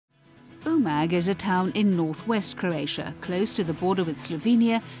Umag is a town in northwest Croatia, close to the border with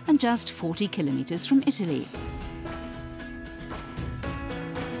Slovenia and just 40 kilometers from Italy.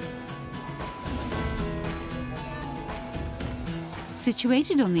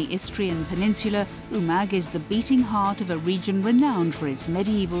 Situated on the Istrian Peninsula, Umag is the beating heart of a region renowned for its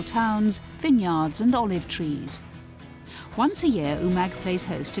medieval towns, vineyards and olive trees. Once a year, Umag plays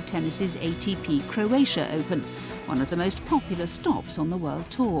host to tennis's ATP Croatia Open, one of the most popular stops on the World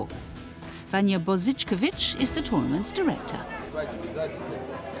Tour. Vanja Bozičković is the tournament's director.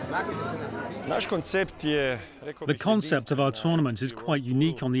 The concept of our tournament is quite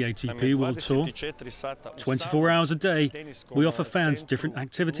unique on the ATP World Tour. 24 hours a day, we offer fans different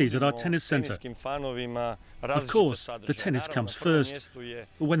activities at our tennis centre. Of course, the tennis comes first,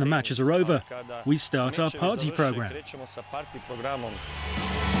 but when the matches are over, we start our party programme.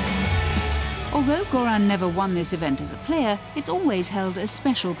 Although Goran never won this event as a player, it's always held a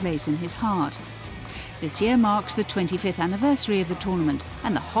special place in his heart. This year marks the 25th anniversary of the tournament,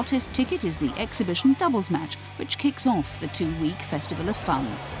 and the hottest ticket is the exhibition doubles match, which kicks off the two-week festival of fun.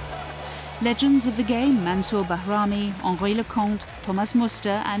 Legends of the game, Mansour, Bahrami, Henri, Leconte, Thomas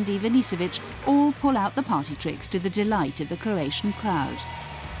Muster and Ivanisevic, all pull out the party tricks to the delight of the Croatian crowd.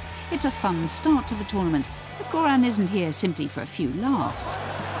 It's a fun start to the tournament, but Goran isn't here simply for a few laughs.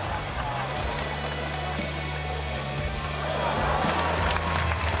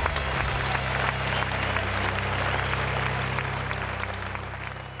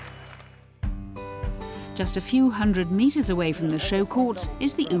 Just a few hundred meters away from the show courts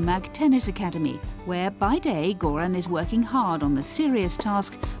is the Umag Tennis Academy, where by day Goran is working hard on the serious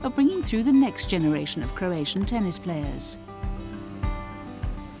task of bringing through the next generation of Croatian tennis players.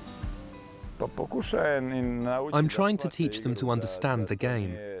 I'm trying to teach them to understand the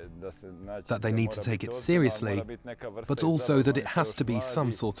game, that they need to take it seriously, but also that it has to be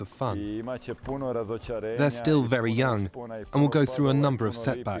some sort of fun. They're still very young and will go through a number of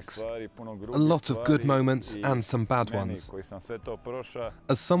setbacks, a lot of good moments and some bad ones.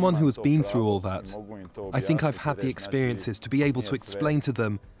 As someone who has been through all that, I think I've had the experiences to be able to explain to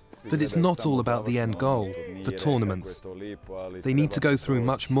them that it's not all about the end goal, the tournaments. They need to go through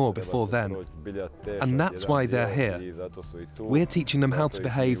much more before then. And that's why they're here. We're teaching them how to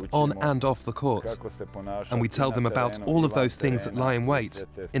behave on and off the court. And we tell them about all of those things that lie in wait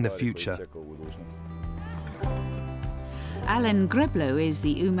in the future. Alen Bil is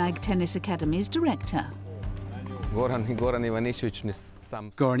the Umag Tennis Academy's director. Goran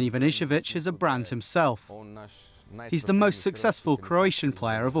Ivanišević is a brand himself. He's the most successful Croatian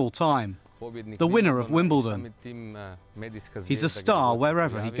player of all time, the winner of Wimbledon. He's a star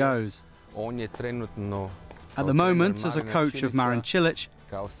wherever he goes. At the moment, as a coach of Marin Čilić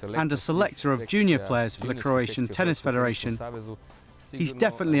and a selector of junior players for the Croatian Tennis Federation, he's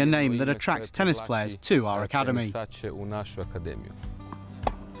definitely a name that attracts tennis players to our academy.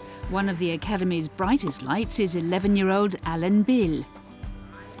 One of the academy's brightest lights is 11-year-old Alen Bil.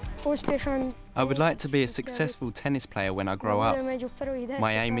 I would like to be a successful tennis player when I grow up.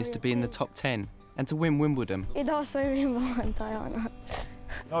 My aim is to be in the top 10 and to win Wimbledon.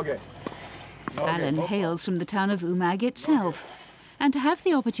 Alen hails from the town of Umag itself, and to have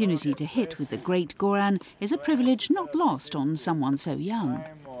the opportunity to hit with the great Goran is a privilege not lost on someone so young.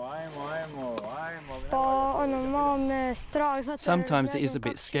 Sometimes it is a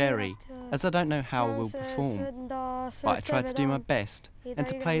bit scary, as I don't know how I will perform, but I try to do my best and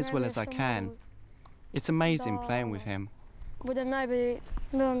to play as well as I can. It's amazing playing with him.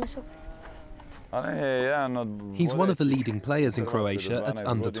 He's one of the leading players in Croatia at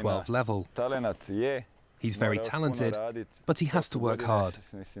under-12 level. He's very talented, but he has to work hard.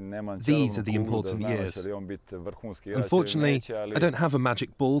 These are the important years. Unfortunately, I don't have a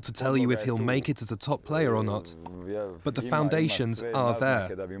magic ball to tell you if he'll make it as a top player or not, but the foundations are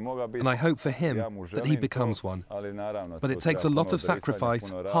there, and I hope for him that he becomes one. But it takes a lot of sacrifice,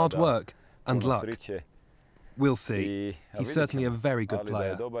 hard work, and luck. We'll see. He's certainly a very good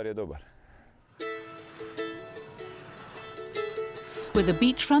player. With a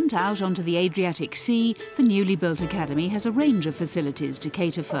beachfront out onto the Adriatic Sea, the newly built academy has a range of facilities to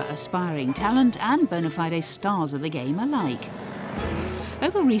cater for aspiring talent and bona fide stars of the game alike.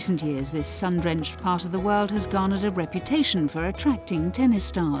 Over recent years, this sun-drenched part of the world has garnered a reputation for attracting tennis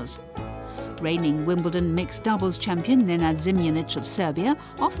stars. Reigning Wimbledon mixed doubles champion Nenad Ziemnianic of Serbia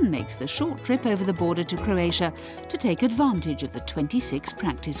often makes the short trip over the border to Croatia to take advantage of the 26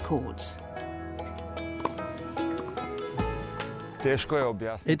 practice courts.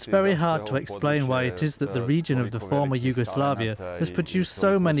 It's very hard to explain why it is that the region of the former Yugoslavia has produced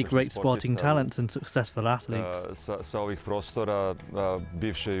so many great sporting talents and successful athletes.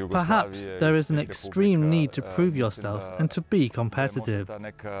 Perhaps there is an extreme need to prove yourself and to be competitive.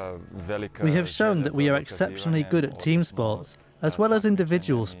 We have shown that we are exceptionally good at team sports, as well as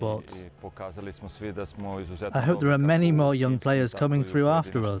individual sports. I hope there are many more young players coming through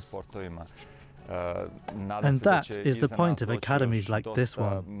after us. And that is the point of academies like this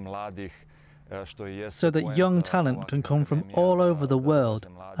one, so that young talent can come from all over the world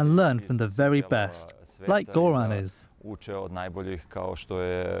and learn from the very best, like Goran is.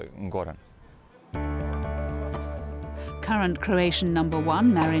 Current Croatian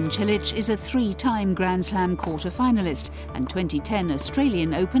 #1 Marin Čilić is a 3-time Grand Slam quarter-finalist and 2010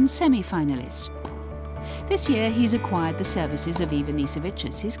 Australian Open semi-finalist. This year he's acquired the services of Ivanisevic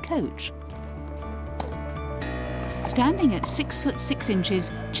as his coach. Standing at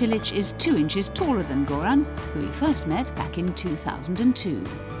 6'6", Čilić is 2 inches taller than Goran, who he first met back in 2002.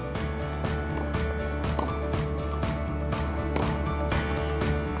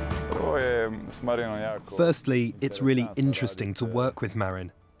 Firstly, it's really interesting to work with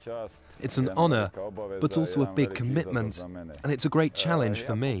Marin. It's an honour, but also a big commitment, and it's a great challenge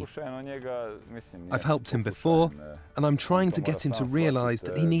for me. I've helped him before, and I'm trying to get him to realise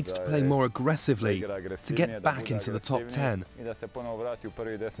that he needs to play more aggressively to get back into the top 10.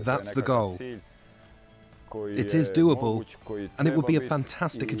 That's the goal. It is doable, and it would be a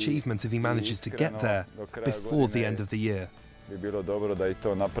fantastic achievement if he manages to get there before the end of the year.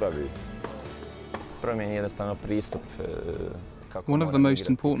 One of the most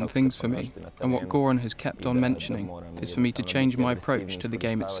important things for me, and what Goran has kept on mentioning, is for me to change my approach to the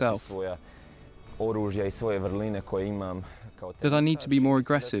game itself. That I need to be more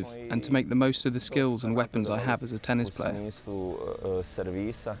aggressive and to make the most of the skills and weapons I have as a tennis player.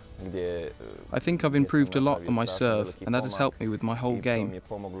 I think I've improved a lot on my serve, and that has helped me with my whole game,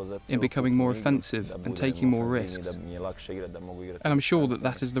 in becoming more offensive and taking more risks. And I'm sure that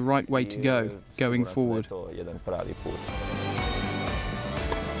that is the right way to go, going forward.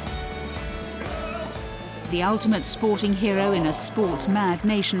 The ultimate sporting hero in a sports-mad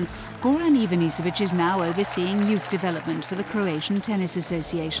nation, Goran Ivanisevic is now overseeing youth development for the Croatian Tennis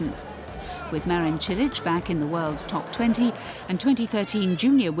Association. With Marin Čilić back in the world's top 20 and 2013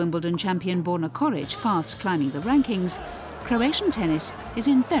 junior Wimbledon champion Borna Coric fast climbing the rankings, Croatian tennis is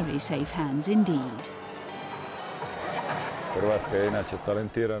in very safe hands indeed.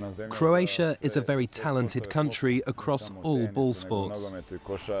 Croatia is a very talented country across all ball sports.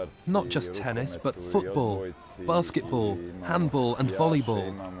 Not just tennis, but football, basketball, handball and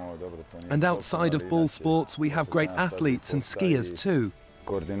volleyball. And outside of ball sports, we have great athletes and skiers too.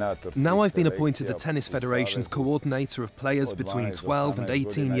 Now I've been appointed the Tennis Federation's coordinator of players between 12 and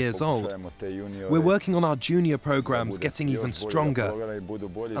 18 years old. We're working on our junior programs, getting even stronger.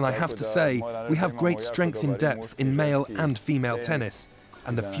 And I have to say, we have great strength in depth in male and female tennis,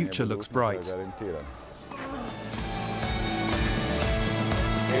 and the future looks bright.